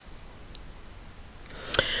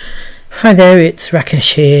Hi there, it's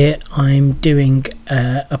Rakesh here. I'm doing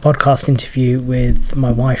a podcast interview with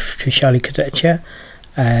my wife, Trushali.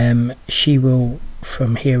 She will,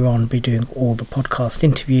 from here on, be doing all the podcast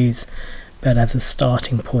interviews, but as a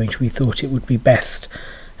starting point, we thought it would be best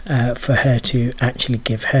for her to actually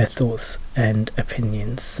give her thoughts and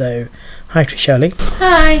opinions. So, hi Trushali.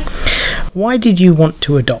 Hi. Why did you want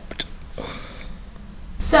to adopt?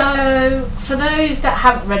 So, for those that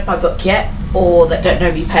haven't read my book yet, or that don't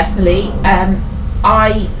know me personally,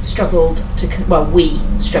 we struggled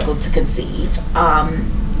to conceive.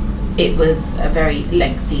 It was a very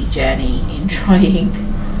lengthy journey in trying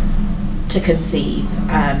to conceive.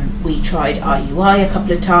 We tried IUI a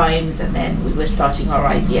couple of times, and then we were starting our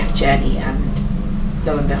IVF journey, and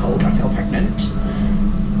lo and behold, I fell pregnant.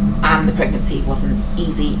 And the pregnancy wasn't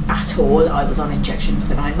easy at all. I was on injections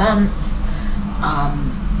for 9 months.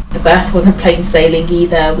 The birth wasn't plain sailing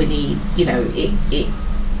either.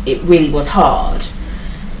 It really was hard.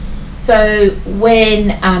 So when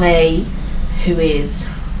Anay, who is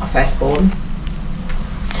our firstborn,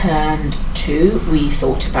 turned 2, we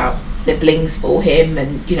thought about siblings for him,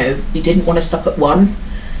 and we didn't want to stop at 1,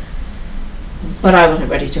 but I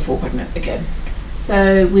wasn't ready to fall pregnant again.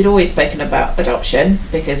 So we'd always spoken about adoption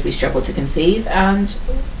because we struggled to conceive, and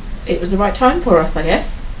it was the right time for us, I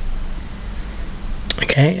guess.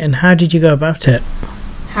 Okay, and how did you go about it?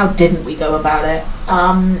 How didn't we go about it?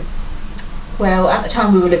 Well, at the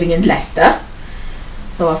time we were living in Leicester,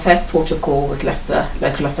 so our first port of call was Leicester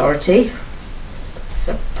Local Authority. It's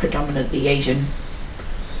a predominantly Asian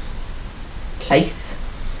place.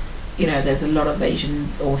 There's a lot of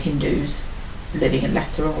Asians or Hindus living in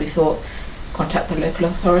Leicester, and we thought, contact the local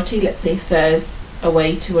authority, let's see if there's a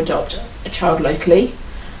way to adopt a child locally.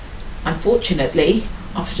 Unfortunately,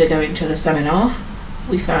 after going to the seminar,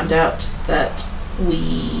 we found out that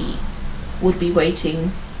we would be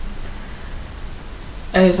waiting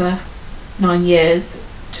over 9 years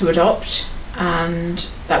to adopt, and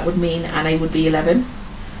that would mean Anay would be 11,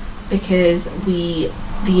 because the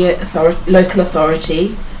local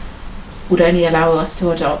authority would only allow us to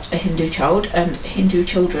adopt a Hindu child, and Hindu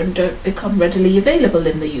children don't become readily available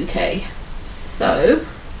in the UK. So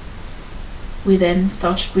we then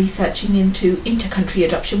started researching into inter-country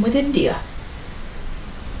adoption with India.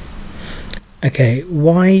 Okay,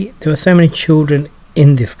 why there are so many children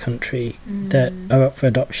in this country that are up for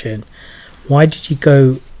adoption? Why did you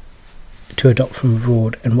go to adopt from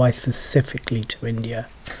abroad, and why specifically to India?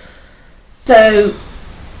 So,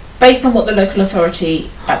 based on what the local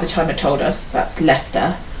authority at the time had told us, that's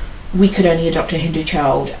Leicester, we could only adopt a Hindu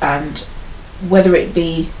child, and whether it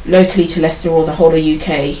be locally to Leicester or the whole of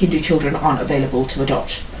UK, Hindu children aren't available to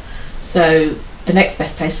adopt. So the next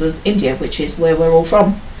best place was India, which is where we're all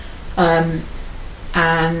from.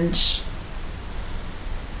 And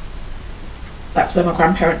that's where my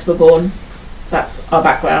grandparents were born. That's our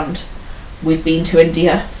background. We've been to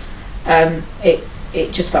India.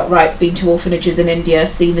 It just felt right, being to orphanages in India,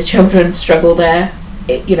 seeing the children struggle there.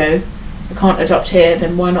 We can't adopt here,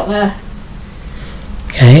 then why not there?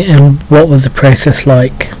 Okay, and what was the process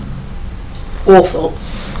like? Awful.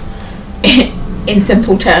 In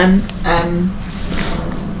simple terms,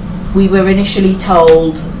 we were initially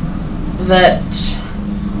told that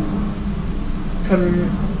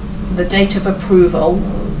from the date of approval,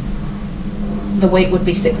 the wait would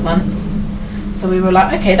be 6 months. So we were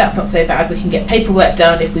like, okay, that's not so bad. We can get paperwork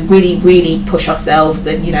done. If we really, really push ourselves,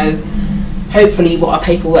 then, hopefully what our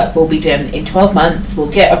paperwork will be done in 12 months,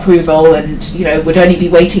 we'll get approval, and, would only be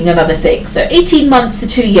waiting another 6. So 18 months to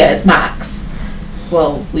 2 years max.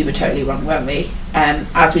 Well, we were totally wrong, weren't we?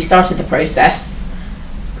 As we started the process,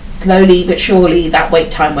 slowly but surely that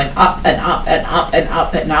wait time went up and up and up and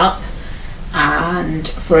up and up. And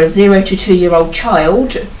for a 0 to 2 year old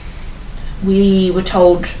child, we were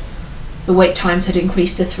told the wait times had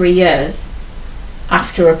increased to 3 years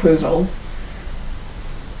after approval.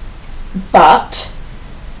 But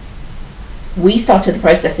we started the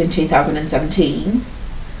process in 2017,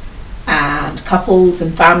 and couples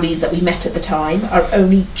and families that we met at the time are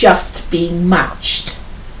only just being matched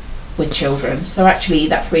with children. So actually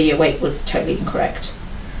that 3 year wait was totally incorrect.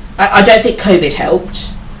 I don't think COVID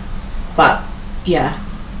helped, but yeah,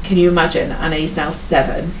 can you imagine? Anay's now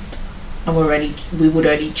 7 and we would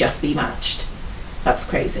only just be matched. That's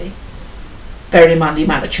crazy. Bearing in mind the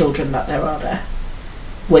amount of children that there are there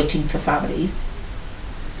waiting for families.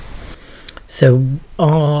 So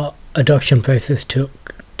our adoption process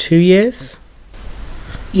took 2 years?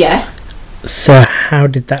 Yeah. So how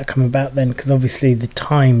did that come about then? Because obviously the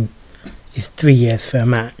time is 3 years for a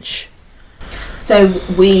match. So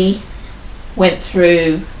we went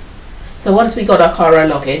through So once we got our Cara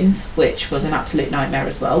logins, which was an absolute nightmare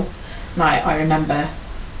as well, and I remember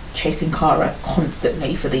chasing Cara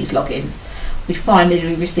constantly for these logins. We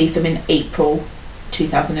finally received them in April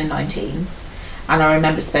 2019, and I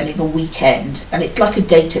remember spending a weekend, and it's like a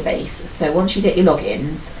database, so once you get your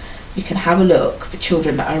logins, you can have a look for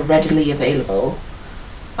children that are readily available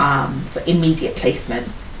for immediate placement.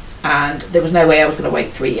 And there was no way I was going to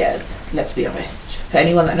wait 3 years, let's be honest. For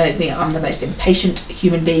anyone that knows me, I'm the most impatient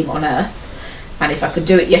human being on earth, and if I could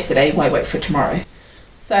do it yesterday, why wait for tomorrow?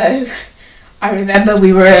 So I remember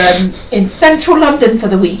we were in central London for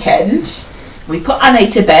the weekend. We put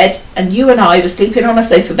Anay to bed, and you and I were sleeping on a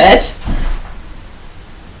sofa bed,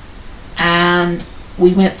 and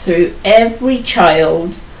we went through every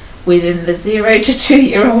child within the 0 to 2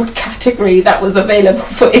 year old category that was available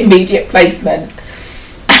for immediate placement.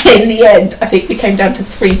 In the end, I think we came down to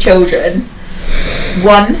 3 children.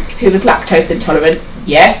 One who was lactose intolerant.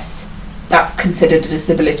 Yes, that's considered a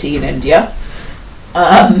disability in India.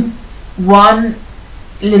 One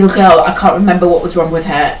little girl, I can't remember what was wrong with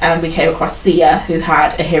her, and we came across Sia, who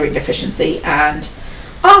had a hearing deficiency, and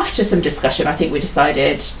after some discussion, I think we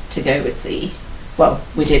decided to go with Sia. Well,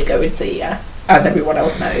 we did go with Sia, as everyone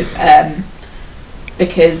else knows,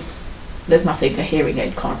 because there's nothing a hearing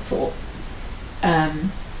aid can't sort.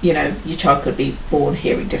 You know, your child could be born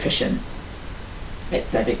hearing deficient.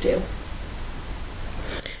 It's no big deal.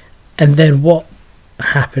 And then what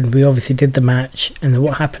happened? We obviously did the match, and then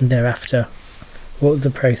what happened thereafter? What was the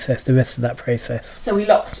process, the rest of that process? So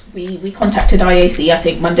we contacted IAC, I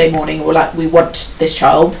think Monday morning. We're like, we want this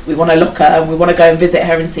child, we want to look her, and we want to go and visit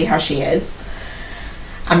her and see how she is.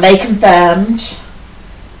 And they confirmed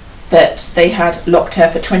that they had locked her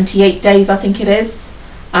for 28 days, I think it is.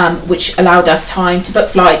 Which allowed us time to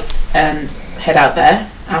book flights and head out there.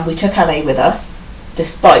 And we took Anay with us,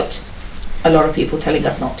 despite a lot of people telling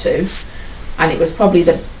us not to. And it was probably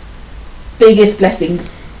the biggest blessing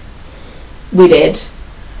we did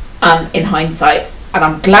in hindsight. And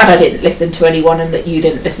I'm glad I didn't listen to anyone and that you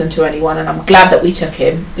didn't listen to anyone. And I'm glad that we took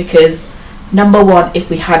him, because number one, if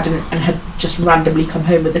we hadn't and had just randomly come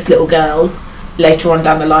home with this little girl later on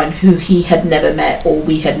down the line who he had never met or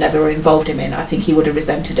we had never involved him in, I think he would have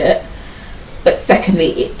resented it. But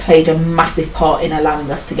secondly, it played a massive part in allowing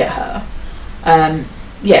us to get her.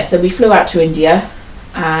 So we flew out to India,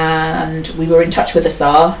 and we were in touch with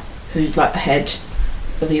Asar, who's like the head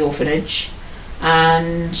of the orphanage,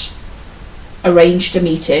 and arranged a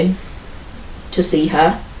meeting to see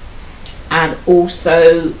her, and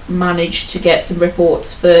also managed to get some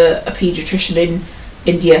reports for a paediatrician in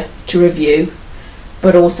India to review,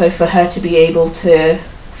 but also for us to be able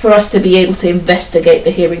to investigate the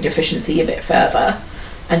hearing deficiency a bit further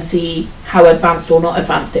and see how advanced or not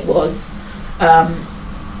advanced it was,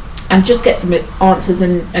 and just get some answers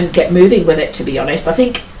and get moving with it, to be honest. I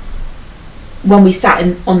think when we sat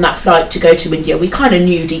on that flight to go to India, we kind of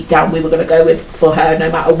knew deep down we were going to go for her no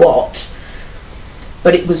matter what,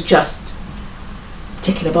 but it was just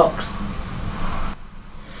ticking a box.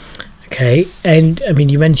 Okay, and I mean,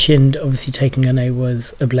 you mentioned obviously taking Anay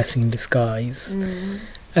was a blessing in disguise,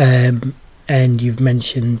 and you've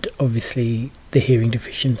mentioned obviously the hearing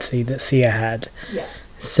deficiency that Sia had. Yeah.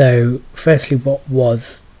 So, firstly, what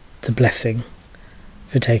was the blessing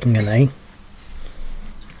for taking Anay?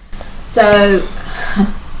 So,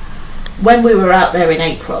 when we were out there in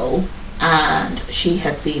April, and she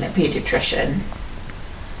had seen a paediatrician,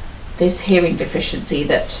 this hearing deficiency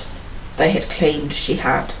that they had claimed she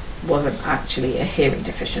had wasn't actually a hearing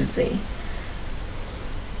deficiency.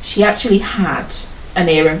 She actually had an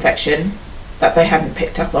ear infection that they hadn't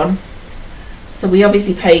picked up on. So we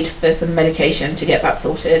obviously paid for some medication to get that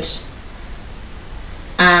sorted,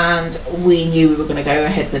 and we knew we were going to go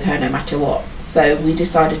ahead with her no matter what. So we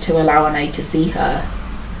decided to allow Anay to see her,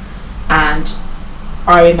 and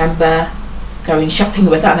I remember going shopping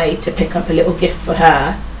with Anay to pick up a little gift for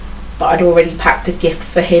her, but I'd already packed a gift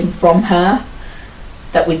for him from her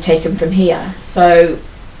that we'd taken from here. So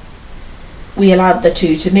we allowed the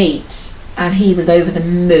two to meet, and he was over the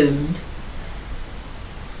moon.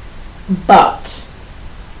 But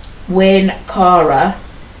when Cara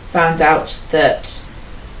found out that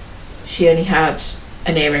she only had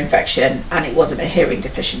an ear infection and it wasn't a hearing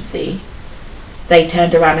deficiency, they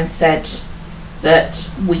turned around and said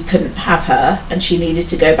that we couldn't have her and she needed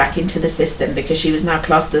to go back into the system because she was now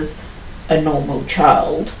classed as a normal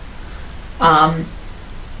child.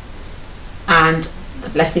 And the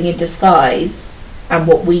blessing in disguise, and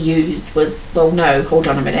what we used was, well, no, hold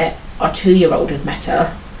on a minute, our 2-year-old has met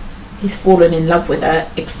her, he's fallen in love with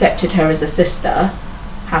her, accepted her as a sister,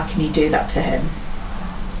 how can you do that to him?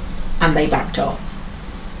 And they backed off.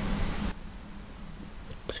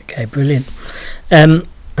 Okay, brilliant.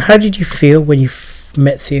 How did you feel when you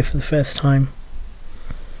met Sia for the first time?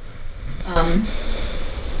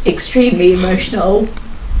 Extremely emotional.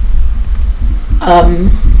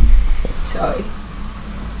 Sorry.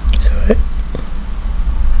 So,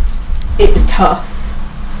 It was tough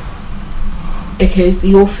because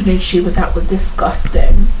the orphanage she was at was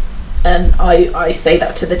disgusting, and I say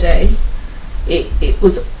that to the day. It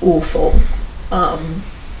was awful.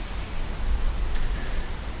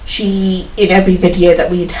 She, in every video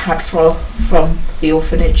that we'd had from the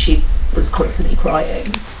orphanage, she was constantly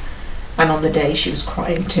crying, and on the day she was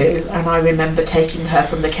crying too. And I remember taking her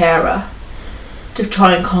from the carer to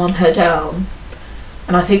try and calm her down,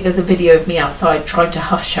 and I think there's a video of me outside trying to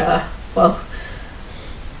hush her. Well,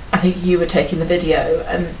 I think you were taking the video,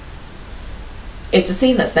 and it's a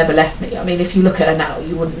scene that's never left me. I mean, if you look at her now,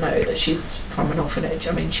 you wouldn't know that she's from an orphanage.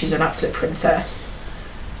 I mean, she's an absolute princess.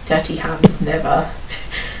 Dirty hands, never.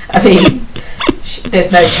 I mean,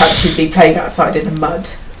 there's no chance she'd be playing outside in the mud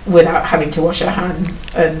without having to wash her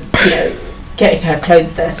hands, and, you know, getting her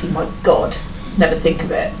clothes dirty, my God, never think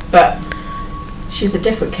of it. But she's a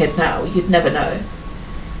different kid now, you'd never know.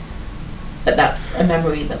 But that's a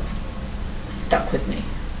memory that's stuck with me.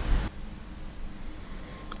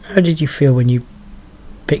 how did you feel when you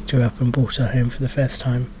picked her up and brought her home for the first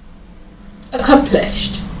time?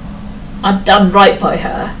 Accomplished. I'd done right by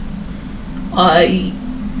her. I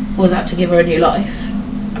was out to give her a new life,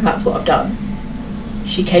 and that's what I've done.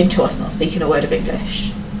 She came to us not speaking a word of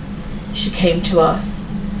English. She came to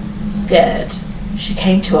us scared. She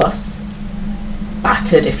came to us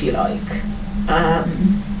battered, if you like.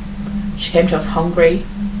 She came to us hungry,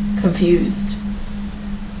 confused,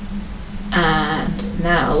 and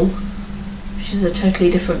now she's a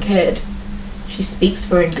totally different kid. She speaks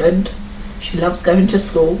for England. She loves going to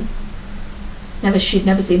school. She'd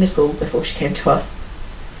never seen a school before she came to us.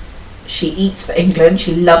 She eats for England.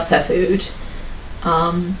 She loves her food.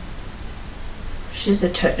 She's a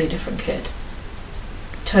totally different kid.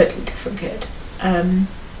 Totally different kid. And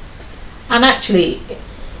actually,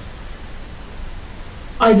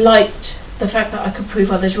 I liked the fact that I could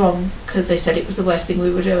prove others wrong, because they said it was the worst thing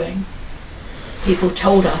we were doing. People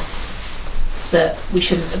told us that we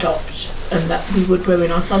shouldn't adopt and that we would ruin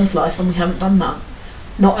our son's life, and we haven't done that.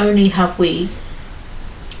 Not only have we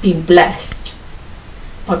been blessed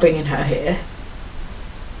by bringing her here,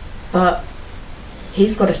 but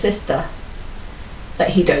he's got a sister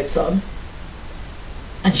that he dotes on,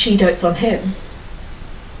 and she dotes on him.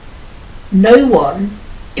 No one,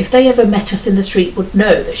 if they ever met us in the street, would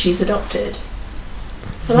know that she's adopted.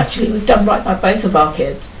 So actually we've done right by both of our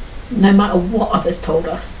kids, no matter what others told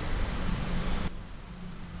us.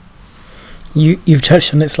 You've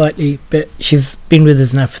touched on it slightly, but she's been with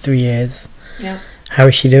us now for 3 years. Yeah. How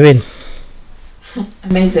is she doing?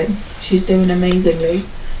 Amazing. She's doing amazingly.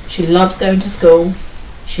 She loves going to school.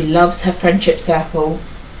 She loves her friendship circle.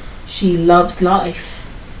 She loves life.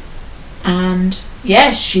 And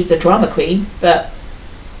yes, she's a drama queen, but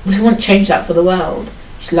we wouldn't change that for the world.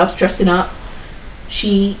 She loves dressing up.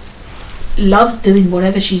 She loves doing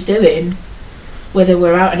whatever she's doing, whether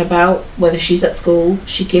we're out and about, whether she's at school.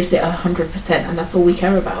 She gives it 100%, and that's all we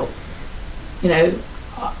care about. You know,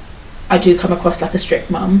 I do come across like a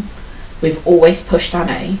strict mum. We've always pushed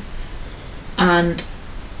Anay, and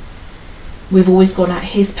we've always gone at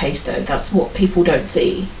his pace though. That's what people don't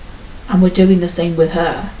see, and we're doing the same with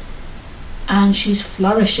her, and she's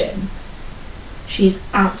flourishing. She's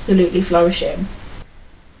absolutely flourishing.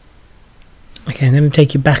 Okay, let me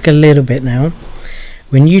take you back a little bit now.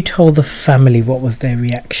 When you told the family, what was their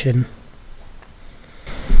reaction?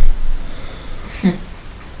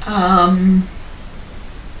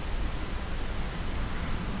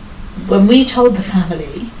 When we told the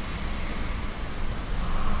family,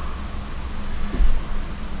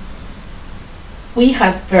 we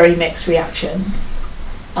had very mixed reactions.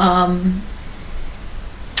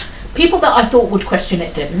 People that I thought would question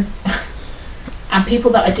it didn't, and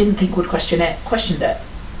people that I didn't think would question it questioned it.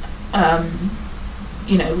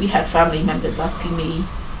 You know, we had family members asking me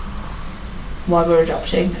why we're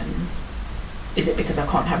adopting, and is it because I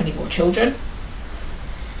can't have any more children?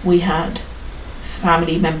 We had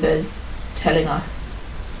family members telling us,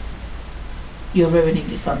 you're ruining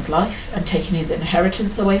your son's life and taking his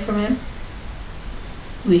inheritance away from him.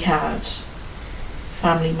 We had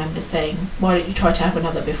family members saying, why don't you try to have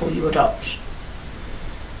another before you adopt?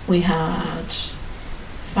 We had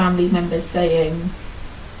family members saying,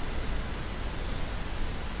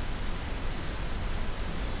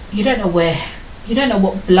 you don't know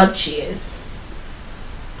what blood she is.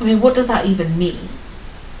 I mean, what does that even mean?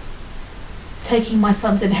 Taking my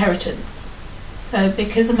son's inheritance. So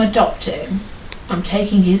because I'm adopting, I'm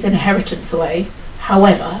taking his inheritance away.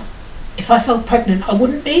 However, if I felt pregnant, I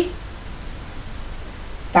wouldn't be.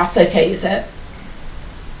 That's okay, is it?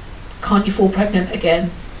 Can't you fall pregnant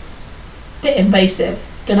again? Bit invasive.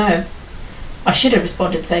 Dunno. I should have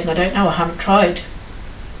responded saying I don't know, I haven't tried.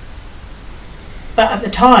 But at the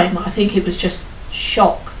time, I think it was just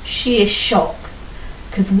shock. Sheer shock.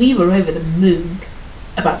 Because we were over the moon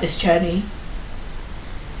about this journey.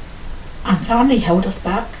 And family held us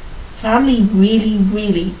back. Family really,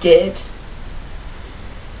 really did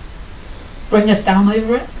bring us down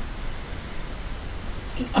over it.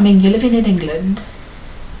 I mean, you're living in England.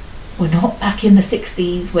 We're not back in the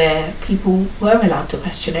 60s where people were allowed to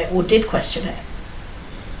question it or did question it.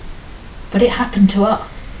 But it happened to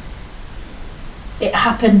us. It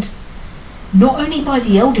happened not only by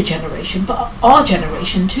the elder generation, but our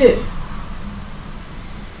generation too.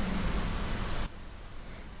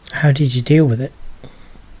 How did you deal with it?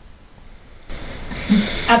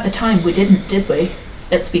 At the time we didn't, did we?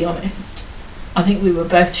 Let's be honest. I think we were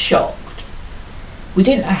both shocked. We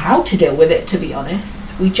didn't know how to deal with it, to be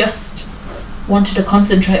honest. We just wanted to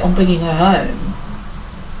concentrate on bringing her home.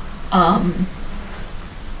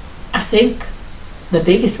 I think the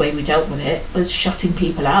biggest way we dealt with it was shutting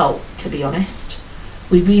people out, to be honest.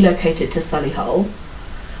 We relocated to Solihull.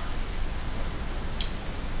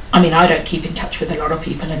 I mean, I don't keep in touch with a lot of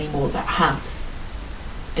people anymore that have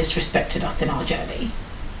disrespected us in our journey.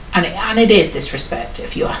 And it is disrespect,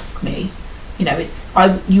 if you ask me. You know,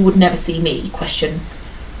 you would never see me question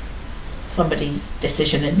somebody's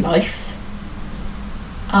decision in life.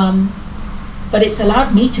 But it's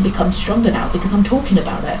allowed me to become stronger now because I'm talking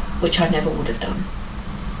about it, which I never would have done.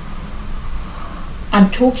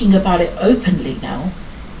 I'm talking about it openly now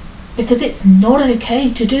because it's not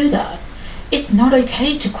okay to do that. It's not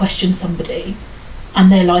okay to question somebody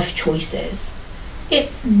and their life choices.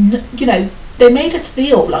 It's, you know, they made us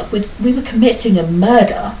feel like we were committing a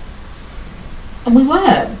murder. And we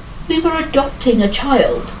weren't. We were adopting a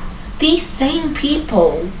child. These same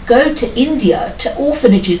people go to India, to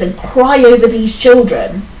orphanages and cry over these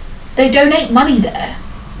children. They donate money there.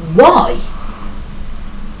 Why?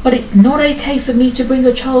 But it's not okay for me to bring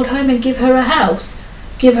a child home and give her a house,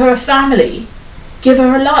 give her a family, give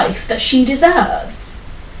her a life that she deserves.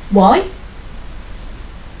 Why?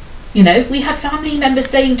 You know, we had family members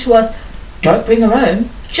saying to us, don't bring her home,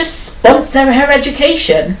 just sponsor her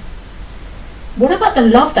education. What about the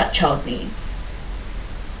love that child needs?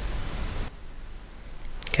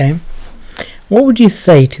 Okay. What would you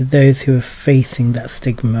say to those who are facing that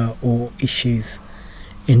stigma or issues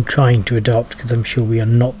in trying to adopt? Because I'm sure we are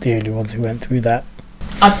not the only ones who went through that.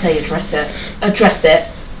 I'd say address it. Address it,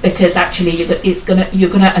 because actually you're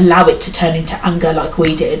gonna allow it to turn into anger like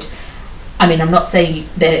we did. I mean, I'm not saying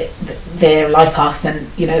they're like us and,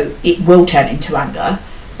 you know, it will turn into anger,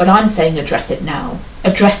 but I'm saying address it now.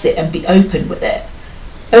 Address it and be open with it.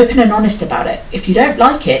 Open and honest about it. If you don't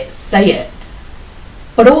like it, say it.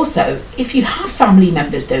 But also, if you have family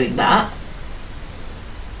members doing that,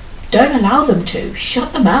 don't allow them to.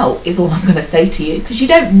 Shut them out is all I'm going to say to you, because you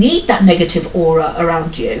don't need that negative aura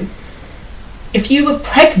around you. If you were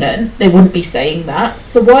pregnant, they wouldn't be saying that.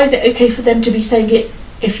 So why is it okay for them to be saying it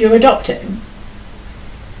if you're adopting?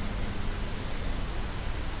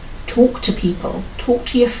 Talk to people. Talk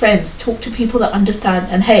to your friends. Talk to people that understand.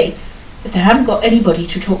 And hey, if they haven't got anybody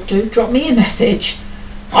to talk to, drop me a message.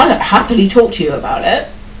 I'll happily talk to you about it.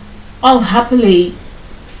 I'll happily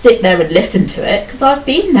sit there and listen to it because I've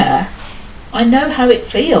been there. I know how it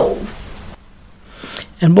feels.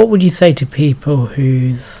 And what would you say to people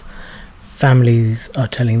whose families are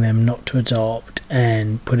telling them not to adopt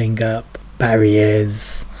and putting up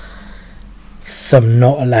barriers, some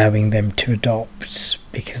not allowing them to adopt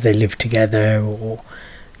because they live together, or,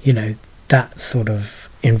 you know, that sort of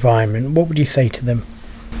environment? What would you say to them?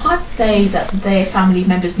 I'd say that their family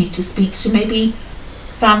members need to speak to maybe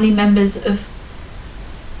family members of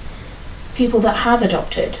people that have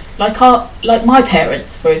adopted, like my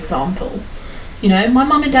parents, for example. You know, my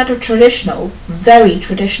mum and dad are traditional, very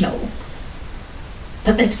traditional,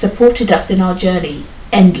 but they've supported us in our journey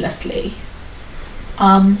endlessly.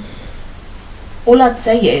 All I'd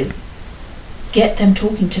say is get them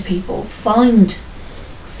talking to people. Find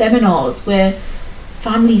seminars where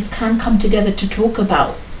families can come together to talk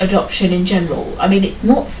about adoption in general. I mean, it's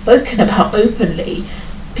not spoken about openly.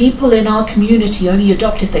 People in our community only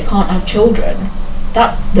adopt if they can't have children.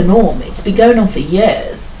 That's the norm. It's been going on for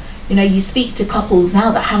years. You know, you speak to couples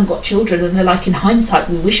now that haven't got children and they're like, in hindsight,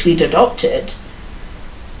 we wish we'd adopted.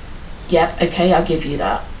 Yep, okay, I'll give you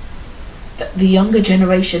that. But the younger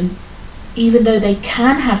generation even though they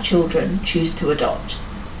can have children, choose to adopt.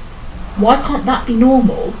 Why can't that be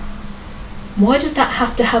normal? Why does that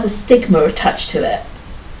have to have a stigma attached to it?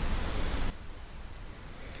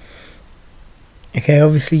 Okay,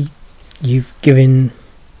 obviously you've given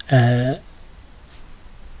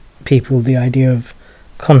people the idea of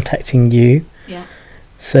contacting you. Yeah.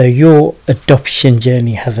 So your adoption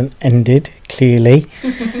journey hasn't ended, clearly.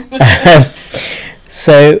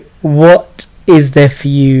 So what is there for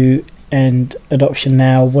you and adoption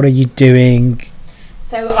now? What are you doing?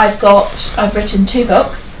 So I've written 2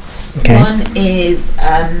 books. Okay. One is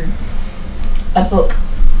a book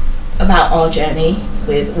about our journey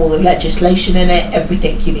with all the legislation in it,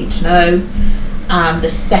 everything you need to know. The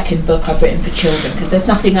second book I've written for children, because there's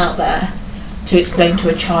nothing out there to explain to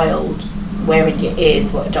a child where India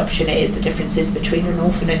is, what adoption is, the differences between an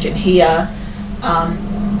orphanage and here.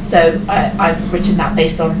 So I've written that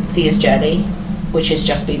based on Sia's journey, which has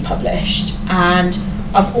just been published. And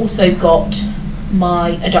I've also got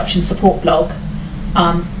my adoption support blog,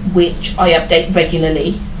 which I update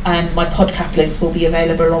regularly. My podcast links will be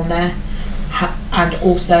available on there, and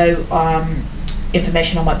also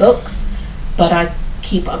information on my books. But I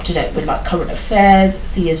keep up to date with like current affairs,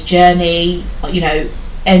 Sia's journey,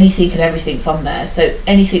 anything and everything's on there. So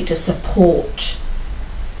anything to support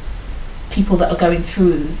people that are going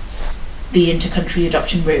through the inter-country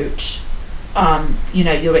adoption route.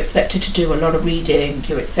 You're expected to do a lot of reading,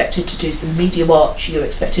 you're expected to do some media watch, you're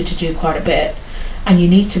expected to do quite a bit, and you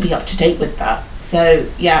need to be up to date with that. So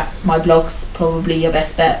yeah, my blog's probably your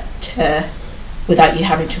best bet without you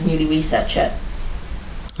having to really research it.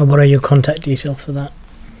 And what are your contact details for that?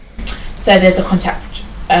 So there's a contact,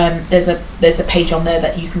 there's a page on there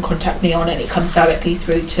that you can contact me on, and it comes directly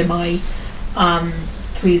through to my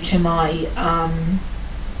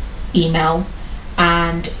email.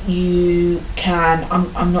 And you can,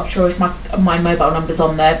 I'm not sure if my mobile number's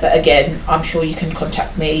on there, but again, I'm sure you can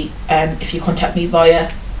contact me. If you contact me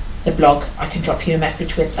via the blog, I can drop you a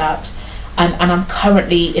message with that. And I'm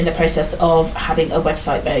currently in the process of having a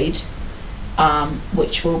website made,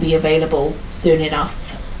 which will be available soon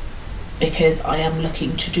enough, because I am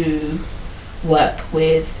looking to do work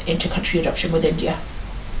with inter-country adoption with India.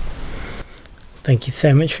 Thank you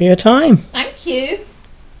so much for your time. Thank you.